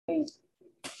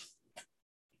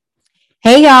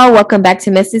Hey y'all, welcome back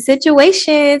to Messy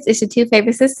Situations. It's your two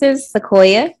favorite sisters,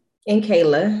 Sequoia and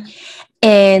Kayla.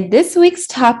 And this week's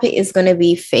topic is going to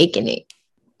be faking it.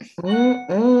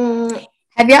 Mm-mm.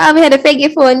 Have y'all ever had to fake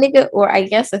it for a nigga, or I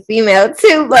guess a female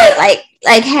too, but like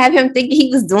have him think he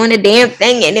was doing a damn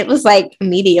thing and it was like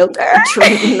mediocre?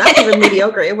 Not even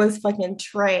mediocre. It was fucking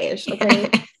trash. Okay.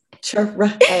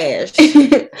 Trash.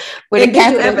 With and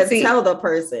did you ever tell the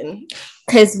person?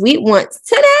 Because we want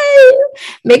today.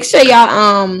 Make sure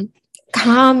y'all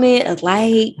comment,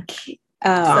 like,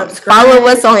 follow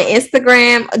us on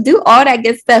Instagram, do all that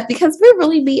good stuff because we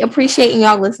really be appreciating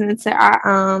y'all listening to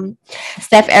our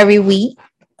stuff every week.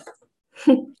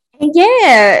 And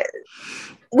yeah,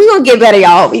 we're gonna get better,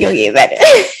 y'all. We're gonna get better.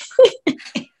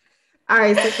 All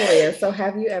right, Sequoia. So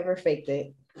have you ever faked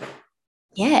it?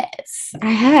 Yes, I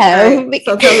have. Right,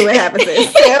 so tell me what happened.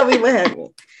 Tell me what happened.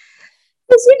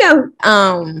 Because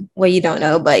well, you don't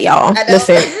know, but y'all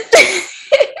listen.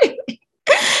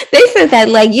 They said that,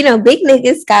 like, big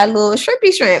niggas got a little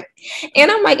shrimpy shrimp. And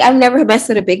I'm like, I've never messed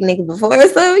with a big nigga before.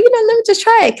 So, let me just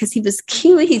try it. Because he was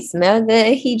cute. He smelled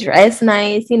good. He dressed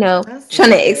nice, That's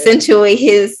trying to accentuate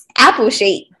his apple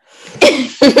shape.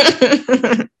 This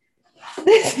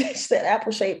bitch said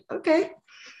apple shape. Okay.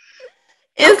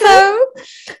 And so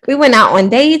we went out on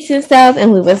dates and stuff.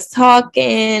 And we was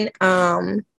talking.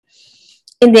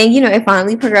 And then, it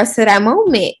finally progressed to that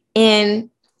moment. And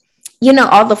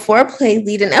all the foreplay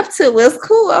leading up to it was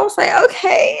cool. I was like,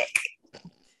 okay,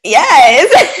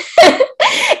 yes.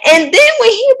 And then when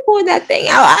he pulled that thing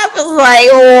out, I was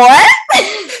like,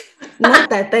 what? Not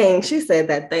that thing. She said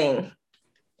that thing.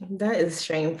 That is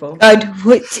shameful. God,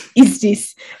 what is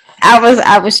this?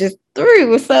 I was just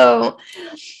through. So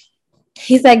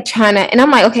he's like trying to, and I'm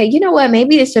like, okay, you know what?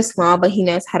 Maybe it's just small, but he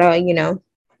knows how to,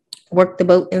 work the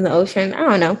boat in the ocean. I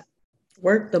don't know.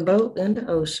 Work the boat in the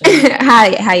ocean.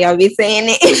 how y'all be saying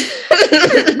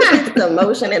it? The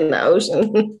motion in the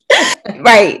ocean.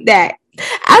 Right, that.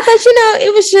 I thought,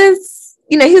 it was just,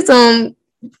 he was gonna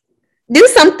do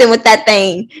something with that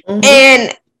thing. Mm-hmm.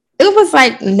 And it was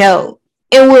like, no.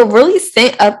 And what really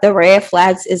sent up the red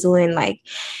flags is when, like,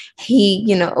 he,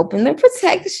 opened the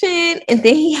protection and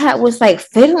then he was like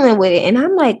fiddling with it. And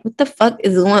I'm like, what the fuck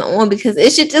is going on? Because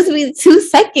it should just be 2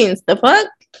 seconds. The fuck?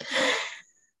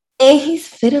 And he's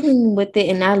fiddling with it,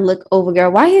 and I look over,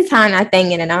 girl, why he tying that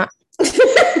thing in a knot? To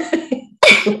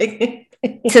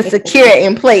secure it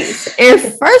in place. And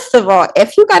first of all,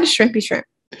 if you got a shrimpy shrimp,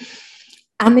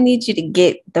 I'm gonna need you to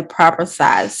get the proper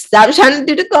size. Stop trying to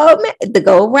do the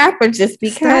gold wrapper just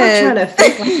because. Stop trying to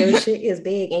fake like your shit is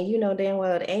big and you know damn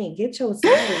well it ain't. Get your size,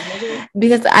 nigga.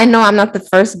 Because I know I'm not the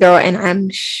first girl, and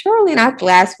I'm surely not the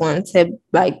last one to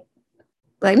like,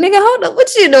 nigga, hold up,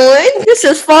 what you doing? This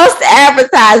is false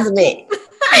advertisement.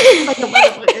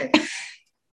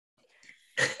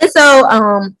 And so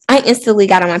I instantly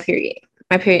got on my period.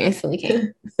 My period instantly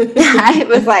came. I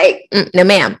was like, no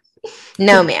ma'am.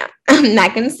 No ma'am. I'm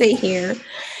not gonna sit here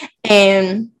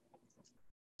and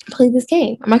play this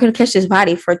game. I'm not gonna catch this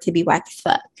body for it to be whack as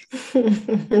fuck.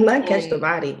 Not catch the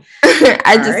body.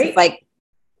 I just like,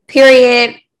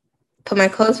 period, put my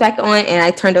clothes back on, and I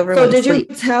turned over. So did you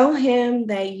tell him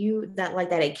that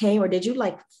it came, or did you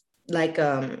like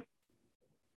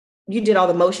you did all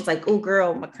the motions like, oh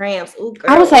girl, my cramps, oh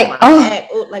girl, I was like,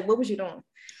 oh, like what was you doing?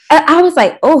 I was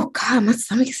like, oh God, my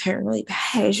stomach is hurting really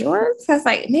bad. Is yours? I was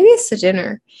like, maybe it's the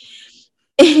dinner.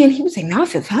 And he was like, no, it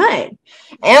feels fine.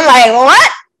 And I'm like,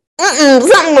 what?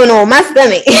 Something going on with my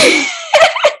stomach.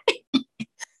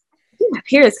 My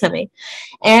period's coming.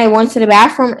 And I went to the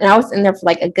bathroom, and I was in there for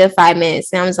like a good 5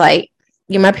 minutes. And I was like,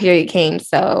 yeah, my period came,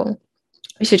 so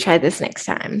we should try this next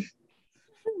time.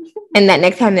 And that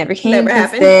next time never came. Never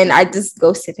happened. Then I just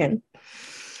ghosted him.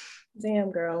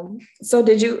 Damn, girl. So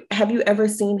have you ever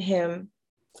seen him,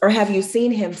 or have you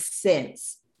seen him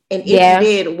since? And if you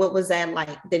did, what was that like?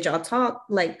 Did y'all talk?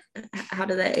 Like, how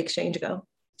did that exchange go?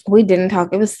 We didn't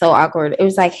talk. It was so awkward. It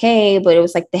was like, hey, but it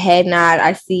was like the head nod.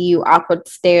 I see you, awkward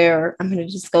stare. I'm going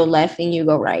to just go left and you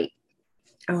go right.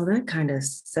 Oh, that kind of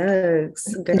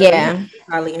sucks. Girl, yeah.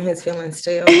 Probably in his feelings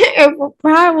still.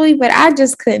 Probably, but I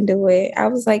just couldn't do it. I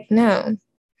was like, no,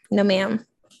 ma'am.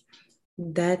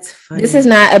 That's funny. This is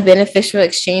not a beneficial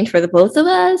exchange for the both of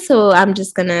us. So I'm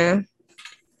just going to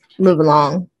move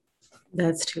along.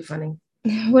 That's too funny.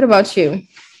 What about you?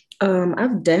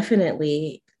 I've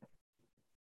definitely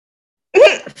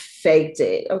faked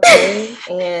it. Okay.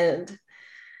 And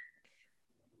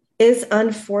it's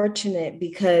unfortunate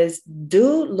because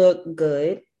dude looked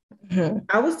good. Mm-hmm.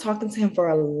 I was talking to him for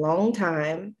a long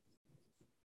time.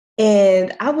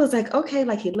 And I was like, okay,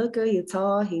 like he looked good, he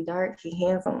tall, he dark, he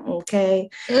handsome, okay.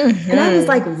 And I was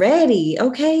like ready,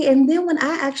 okay. And then when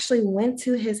I actually went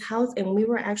to his house and we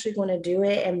were actually going to do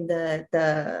it, and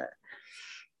the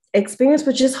experience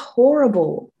was just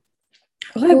horrible.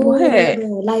 Like what?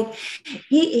 Like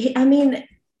he I mean,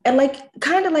 and like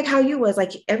kind of like how you was,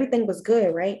 like everything was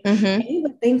good, right? And you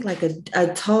would think like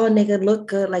a tall nigga look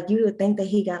good, like you would think that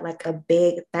he got like a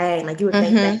big thing, like you would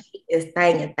think that he is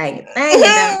thanging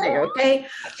down there, okay?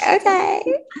 Okay.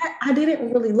 I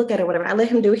didn't really look at it, whatever. I let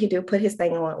him do what he do, put his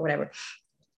thing on, whatever.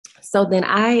 So then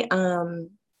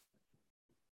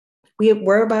we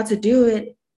were about to do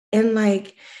it, and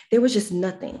like there was just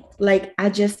nothing. Like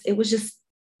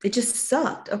it just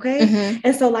sucked, okay.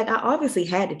 And so like I obviously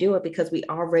had to do it because we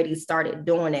already started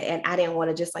doing it, and I didn't want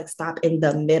to just like stop in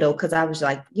the middle because I was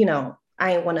like,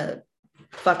 I didn't want to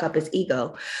fuck up his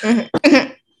ego. So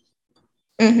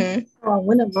I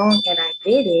went along and I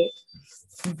did it,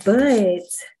 but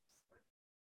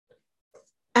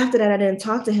after that I didn't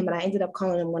talk to him, and I ended up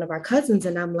calling him one of our cousins,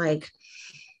 and I'm like,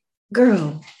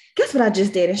 girl, guess what I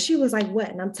just did? And she was like, what?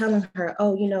 And I'm telling her,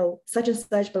 oh, such and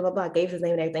such, blah, blah, blah, gave his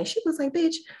name and everything. She was like,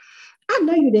 bitch, I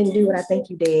know you didn't do what I think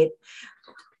you did.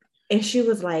 And she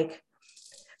was like,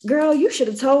 girl, you should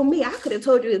have told me. I could have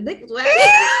told you his dick was wet.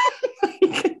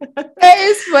 That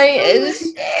is funny as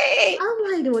shit. I'm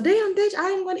like, well, damn, bitch, I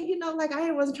didn't want to, like,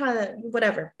 I wasn't trying to,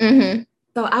 whatever.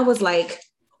 So I was like,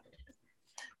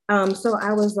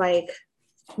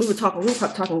 we were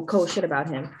talking cold shit about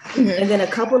him. And then a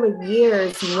couple of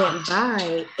years went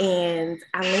by and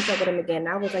I linked up with him again. And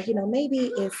I was like,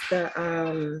 maybe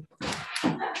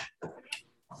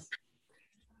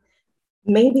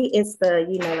it's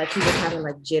like he was having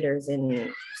like jitters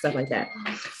and stuff like that.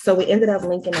 So we ended up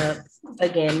linking up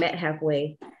again, met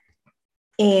halfway.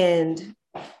 And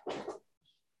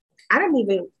I didn't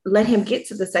even let him get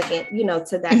to the second,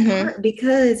 to that part,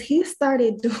 because he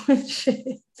started doing shit.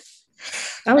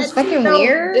 That was fucking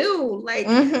weird. Like,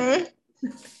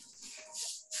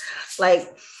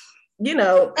 like, making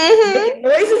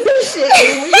noises and shit.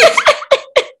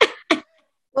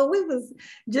 Well, we was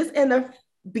just in the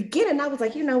beginning. I was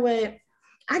like, you know what?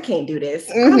 I can't do this.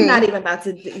 I'm not even about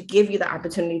to give you the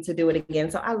opportunity to do it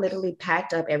again. So I literally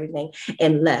packed up everything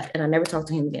and left, and I never talked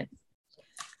to him again.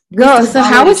 Girl, so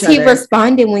how was he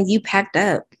responding when you packed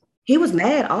up? He was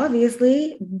mad,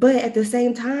 obviously, but at the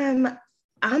same time,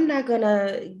 I'm not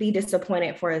gonna be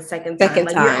disappointed for a second time.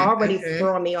 Like, you're already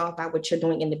throwing me off by what you're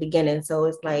doing in the beginning. So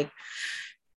it's like,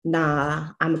 nah,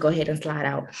 I'm gonna go ahead and slide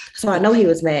out. So I know he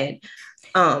was mad.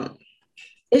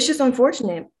 It's just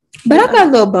unfortunate. But I got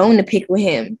a little bone to pick with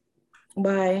him.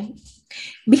 Why?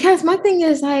 Because my thing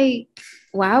is like,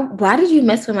 why did you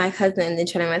mess with my cousin and then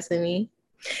try to mess with me?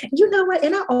 You know what?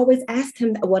 And I always asked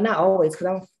him, well, not always, because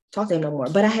I don't talk to him no more,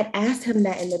 but I had asked him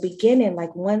that in the beginning,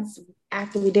 like once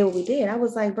after we did what we did. I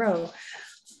was like, bro,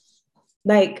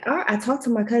 like I talked to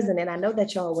my cousin and I know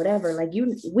that y'all whatever, like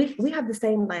we have the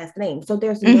same last name, so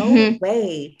there's no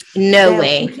way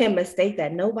we can mistake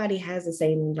that. Nobody has the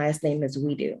same last name as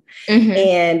we do.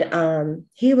 And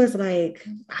he was like,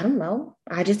 I don't know,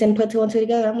 I just didn't put two and two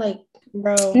together. I'm like,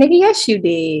 bro, nigga, yes you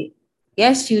did.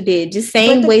 Yes, you did. Just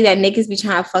same way that niggas be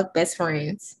trying to fuck best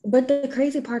friends. But the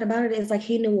crazy part about it is like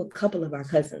he knew a couple of our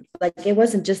cousins. Like it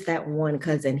wasn't just that one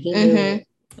cousin. He knew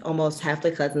almost half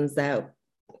the cousins that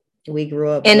we grew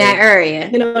up in that area.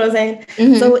 You know what I'm saying?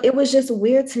 So it was just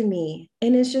weird to me.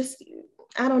 And it's just,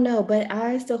 I don't know, but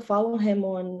I still follow him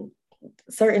on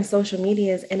certain social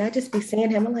medias and I just be seeing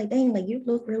him. I'm like, dang, like you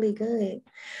look really good.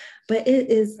 But it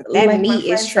is that like meat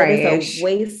is trash. It's a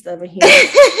waste of a human.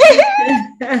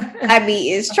 That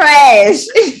meat is trash.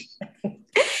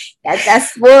 That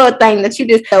spoiled thing that you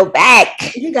just throw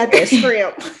back. You got that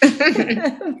shrimp.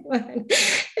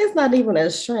 It's not even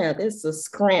a shrimp. It's a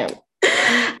scrimp.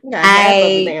 You got half of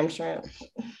the damn shrimp.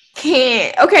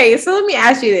 Can't. Okay, so let me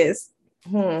ask you this.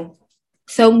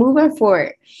 So moving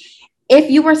forward,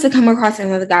 if you were to come across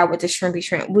another guy with a shrimpy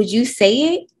shrimp, would you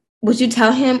say it? Would you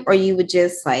tell him, or you would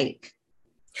just like?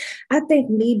 I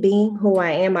think me being who I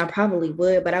am, I probably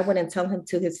would, but I wouldn't tell him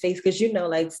to his face because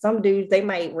like some dudes, they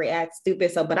might react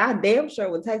stupid. So, but I damn sure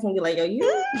would text him and be like, yo,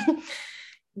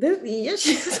 this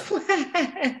is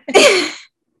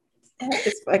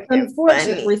it's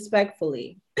unfortunate,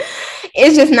 respectfully.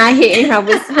 It's just not hitting how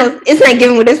it's not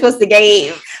giving what it's supposed to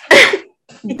give.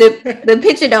 The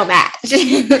picture don't match.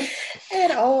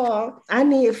 At all.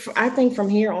 I think from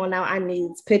here on out, I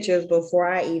need pictures before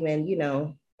I even,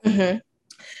 because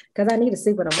I need to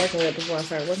see what I'm working with before I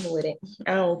start working with it.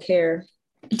 I don't care.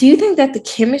 Do you think that the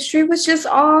chemistry was just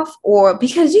off, or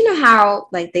because you know how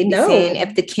like they be saying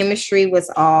if the chemistry was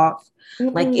off,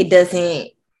 like it doesn't,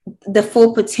 the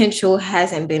full potential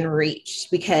hasn't been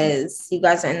reached because you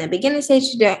guys are in the beginning stage.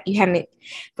 You haven't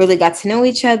really got to know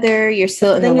each other. You're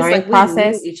still in the learning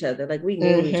process. We knew each other. Like we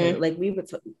knew each other. Like we would,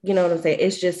 you know what I'm saying?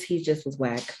 It's just, he just was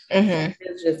whack.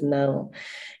 It's just no.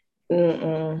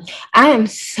 I am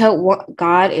so,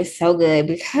 God is so good,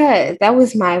 because that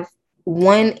was my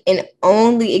one and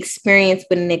only experience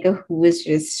with a nigga who was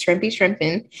just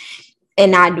shrimping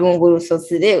and not doing what he was supposed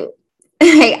to do.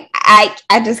 Like,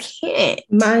 I just can't.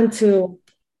 Mine too.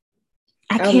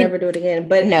 I'll never do it again.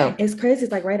 But no, it's crazy.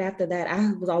 It's like right after that,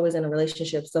 I was always in a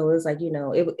relationship. So it was like, you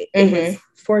know, it was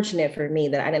fortunate for me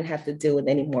that I didn't have to deal with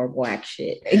any more whack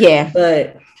shit. Yeah.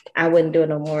 But I wouldn't do it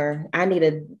no more.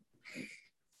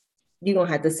 You're going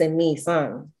to have to send me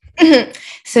some.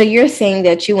 So you're saying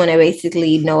that you want to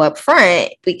basically know up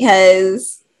front,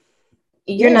 because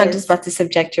you're not just about to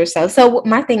subject yourself. So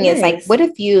my thing is, like, what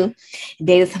if you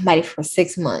dated somebody for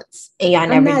 6 months and y'all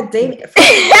never... not dating.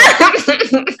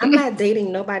 I'm not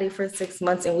dating nobody for 6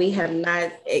 months, and we have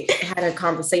not had a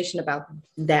conversation about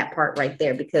that part right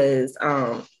there, because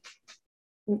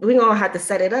we're gonna have to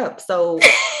set it up. So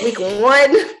week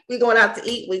 1, we going out to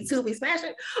eat. Week 2, we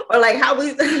smashing, or like how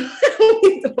we...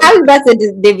 I was about to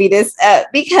just divvy this up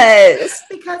because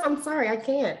I'm sorry, I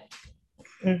can't.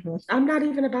 I'm not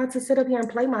even about to sit up here and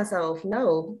play myself.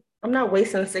 No, I'm not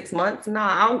wasting 6 months. No,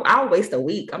 I'll waste a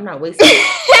week. I'm not wasting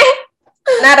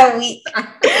not a week.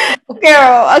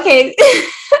 Girl, okay.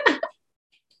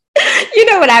 You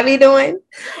know what I be doing?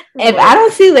 If I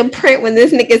don't see the print when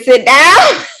this nigga sit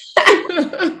down.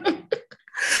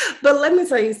 But let me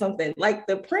tell you something. Like,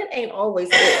 the print ain't always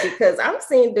it, because I'm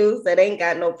seeing dudes that ain't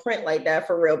got no print like that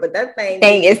for real. But that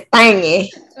thing is thingy.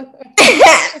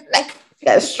 Like,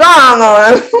 got strong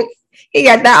arm. He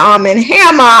got that arm in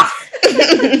hammer.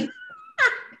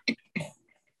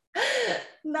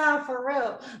 Nah, for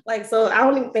real. Like, so I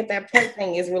don't even think that print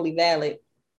thing is really valid.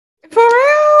 For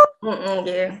real?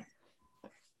 Yeah.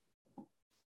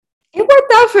 It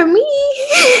worked out for me.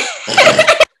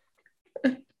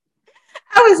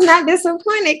 I was not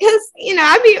disappointed, because, you know,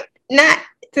 I be not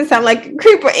to sound like a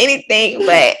creep or anything,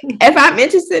 but if I'm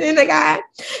interested in a guy,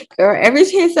 girl, every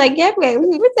chance I get,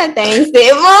 what's that thing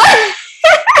stand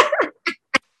for?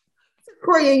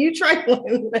 Korea, you try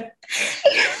one.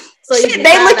 So shit,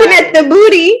 they looking at the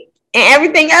booty and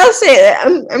everything else.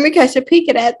 Shit, let me catch a peek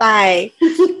of that thing.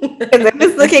 Because if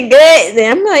it's looking good,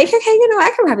 then I'm like, okay, you know,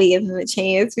 I can probably give him a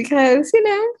chance, because, you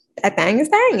know, that thing is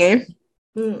hanging.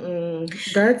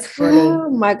 That's funny. Oh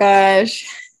my gosh.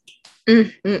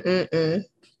 Okay,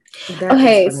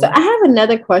 so I have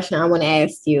another question I want to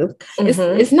ask you.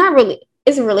 It's not really,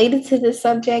 it's related to this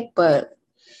subject, but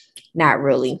not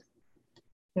really.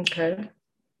 Okay.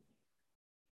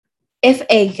 If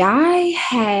a guy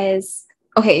has,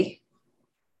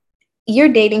 you're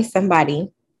dating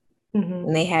somebody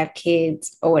and they have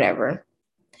kids or whatever,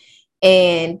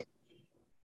 and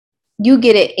you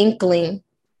get an inkling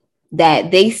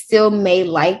that they still may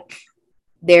like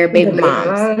their baby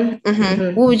moms.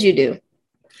 What would you do?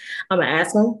 I'm gonna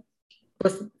ask them. I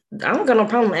don't got no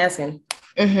problem asking.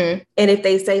 And if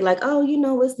they say like, oh, you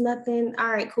know, it's nothing, all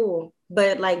right, cool.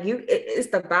 But like it's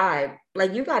the vibe.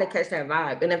 Like, you gotta catch that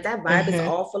vibe. And if that vibe is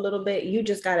off a little bit, you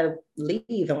just gotta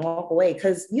leave and walk away,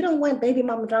 because you don't want baby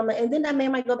mama drama. And then that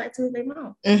man might go back to his baby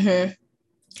mom. Then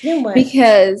what?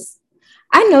 Because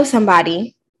I know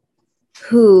somebody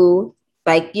who,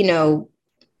 like, you know,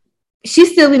 she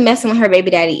still be messing with her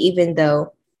baby daddy even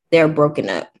though they're broken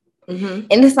up. And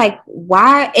it's like,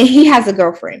 why? And he has a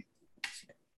girlfriend.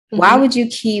 Why would you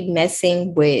keep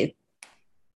messing with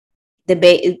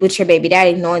with your baby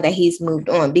daddy knowing that he's moved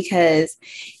on? Because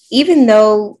even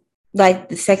though, like,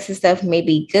 the sex and stuff may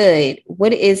be good,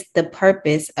 what is the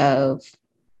purpose of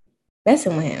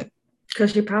messing with him?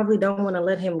 Because you probably don't want to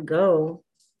let him go.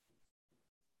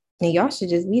 And y'all should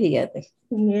just be together.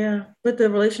 Yeah, but the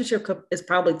relationship is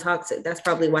probably toxic. That's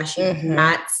probably why she's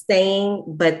not staying,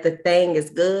 but the thing is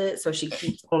good, so she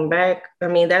keeps going back. I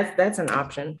mean, that's an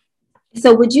option.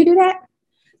 So would you do that?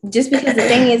 Just because the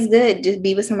thing is good, just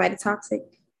be with somebody toxic?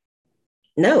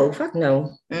 No, fuck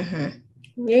no. You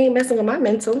ain't messing with my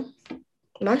mental.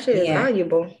 My shit is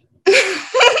valuable.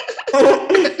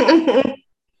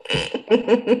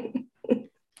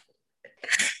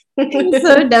 I'm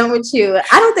so done with you.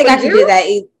 I don't think I could do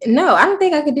that. No, I don't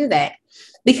think I could do that,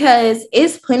 because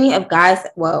it's plenty of guys.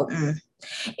 Well,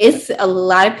 it's a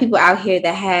lot of people out here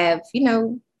that have, you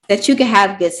know, that you can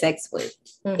have good sex with.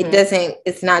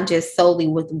 It's not just solely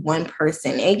with one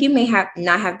person, and you may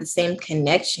not have the same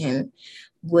connection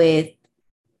with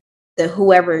the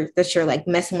whoever that you're like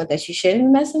messing with that you shouldn't be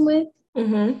messing with.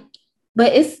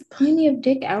 But it's plenty of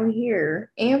dick out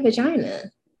here and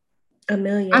vagina. A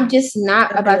million. I'm just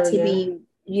not about to be,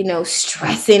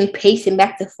 stressing, pacing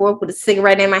back and forth with a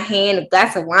cigarette in my hand, a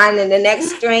glass of wine in the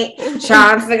next drink,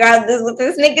 trying to figure out what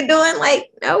this nigga doing. Like,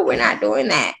 no, we're not doing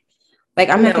that. Like,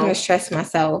 I'm not gonna stress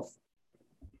myself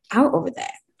out over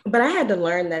that. But I had to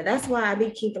learn that. That's why I be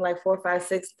keeping like 4, 5,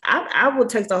 6. I will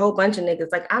text a whole bunch of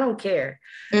niggas. Like, I don't care.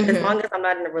 As long as I'm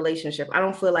not in a relationship. I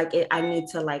don't feel like I need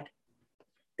to like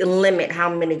limit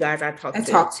how many guys I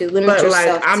talk to. Limit but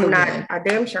yourself. Like, I'm not. I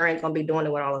damn sure ain't gonna be doing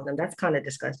it with all of them. That's kind of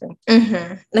disgusting.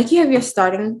 Like, you have your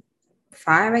starting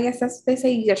 5. I guess that's what they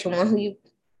say. You got your one who you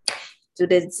do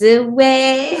the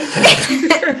way.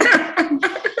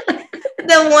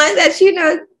 The one that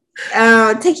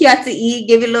take you out to eat,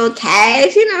 give you a little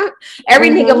cash. Every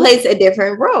nigga plays a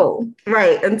different role,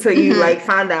 right? Until you like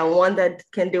find that one that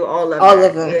can do all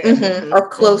of them, or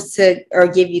close to, or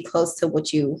give you close to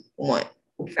what you want.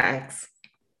 Facts.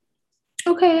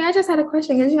 Okay, I just had a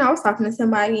question because I was talking to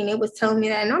somebody and it was telling me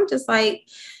that, and I'm just like,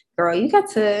 girl, you got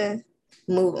to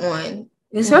move on.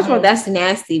 Because first of all, that's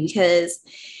nasty because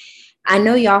I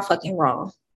know y'all fucking raw,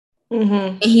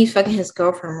 and he's fucking his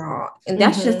girlfriend raw, and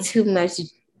that's just too much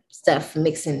stuff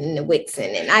mixing in the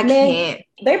wixing, and I can't.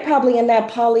 They're probably in that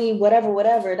poly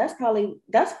whatever. That's probably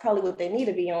what they need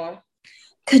to be on.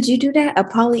 Could you do that? A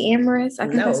polyamorous? I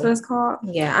think that's what it's called.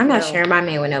 Yeah, I'm not sharing my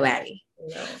man with nobody.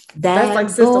 No. That's like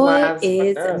sister boy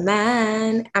is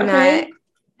mine. I'm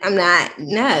not.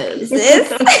 No,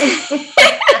 sis.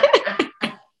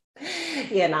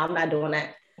 Yeah, no, I'm not doing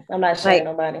that. I'm not sharing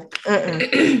nobody.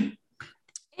 And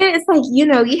it's like,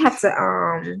 you have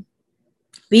to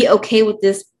be okay with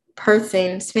this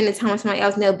person spending time with somebody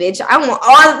else. No, bitch, I want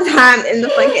all the time and the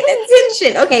fucking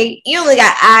attention. Okay, you only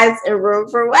got eyes and room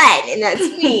for one, and that's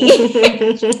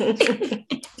me.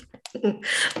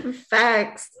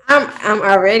 Facts. I'm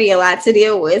already a lot to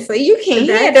deal with, so you can't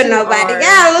handle nobody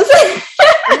else.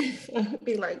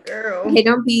 Be like, girl. Hey,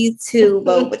 don't be too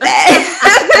low with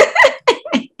that.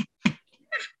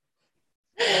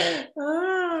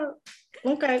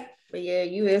 Okay, but yeah,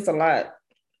 you is a lot.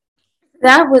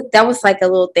 That was like a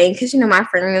little thing because my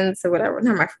friends or whatever,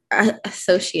 not my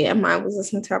associate of mine was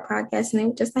listening to our podcast and they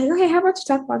were just like, okay, how about you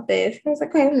talk about this? I was like,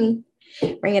 okay, let me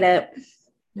bring it up.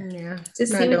 Yeah,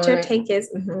 just see what your take is.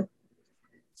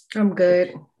 I'm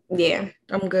good. Yeah,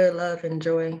 I'm good. Love and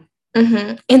joy.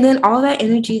 And then all that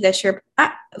energy that you're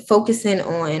focusing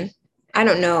on, I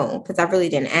don't know because I really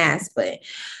didn't ask, but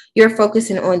you're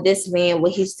focusing on this man,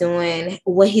 what he's doing,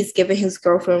 what he's giving his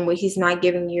girlfriend, what he's not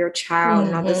giving your child,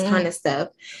 and all this kind of stuff.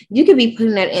 You could be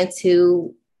putting that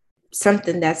into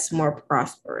something that's more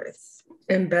prosperous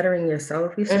and bettering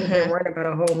yourself. You shouldn't be worried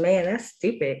about a whole man. That's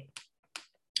stupid.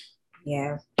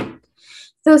 Yeah.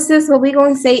 So, sis, what we're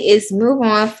going to say is move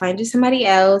on, find you somebody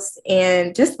else,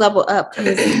 and just level up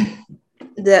because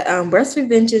the breast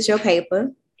revenge is your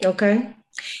paper. Okay.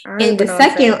 And the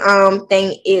second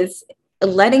thing is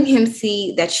letting him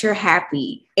see that you're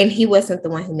happy and he wasn't the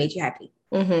one who made you happy.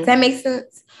 Does that make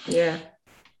sense? Yeah.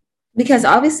 Because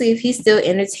obviously if he's still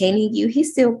entertaining you, he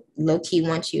still low-key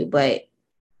wants you, but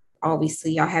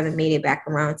obviously y'all haven't made it back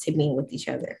around to being with each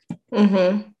other.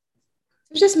 So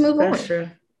just move on. That's true.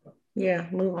 Yeah,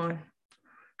 move on.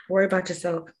 Worry about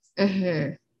yourself.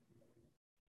 Yep.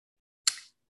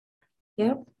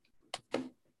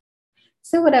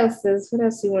 So what else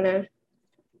you want to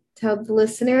tell the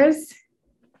listeners?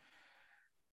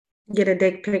 Get a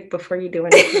dick pic before you do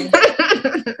anything.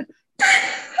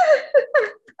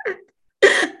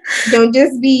 Don't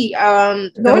just be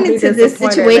going into this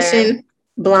situation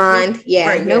blind. Yeah,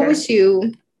 right, know what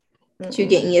you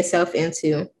getting yourself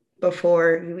into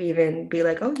before you even be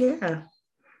like, oh yeah,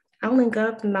 I'll link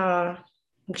up. Nah,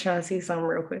 I'm trying to see something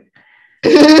real quick.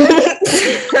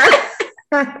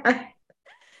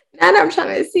 Now I'm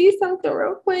trying to see something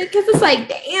real quick because it's like,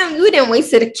 damn, you didn't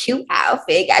wasted a cute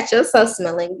outfit, got yourself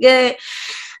smelling good.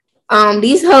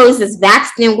 These hoes is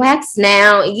waxed and waxed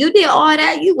now. You did all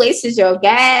that. You wasted your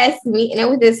gas meeting up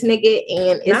with this nigga,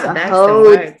 and it's not a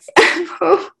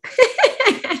hoe.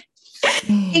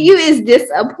 And you is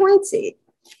disappointed.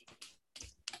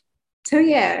 So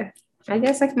yeah, I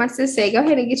guess like my sister said, go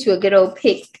ahead and get you a good old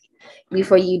pic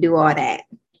before you do all that.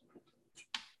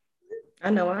 I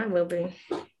know I will be.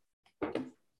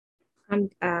 I'm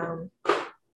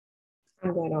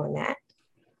good on that.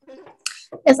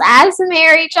 Because I'm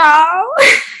married, y'all.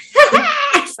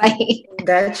 It's like,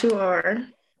 that you are.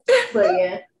 But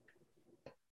yeah.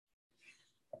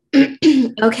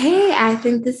 Okay, I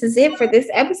think this is it for this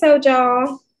episode,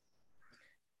 y'all.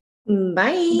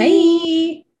 Bye.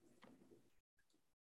 Bye.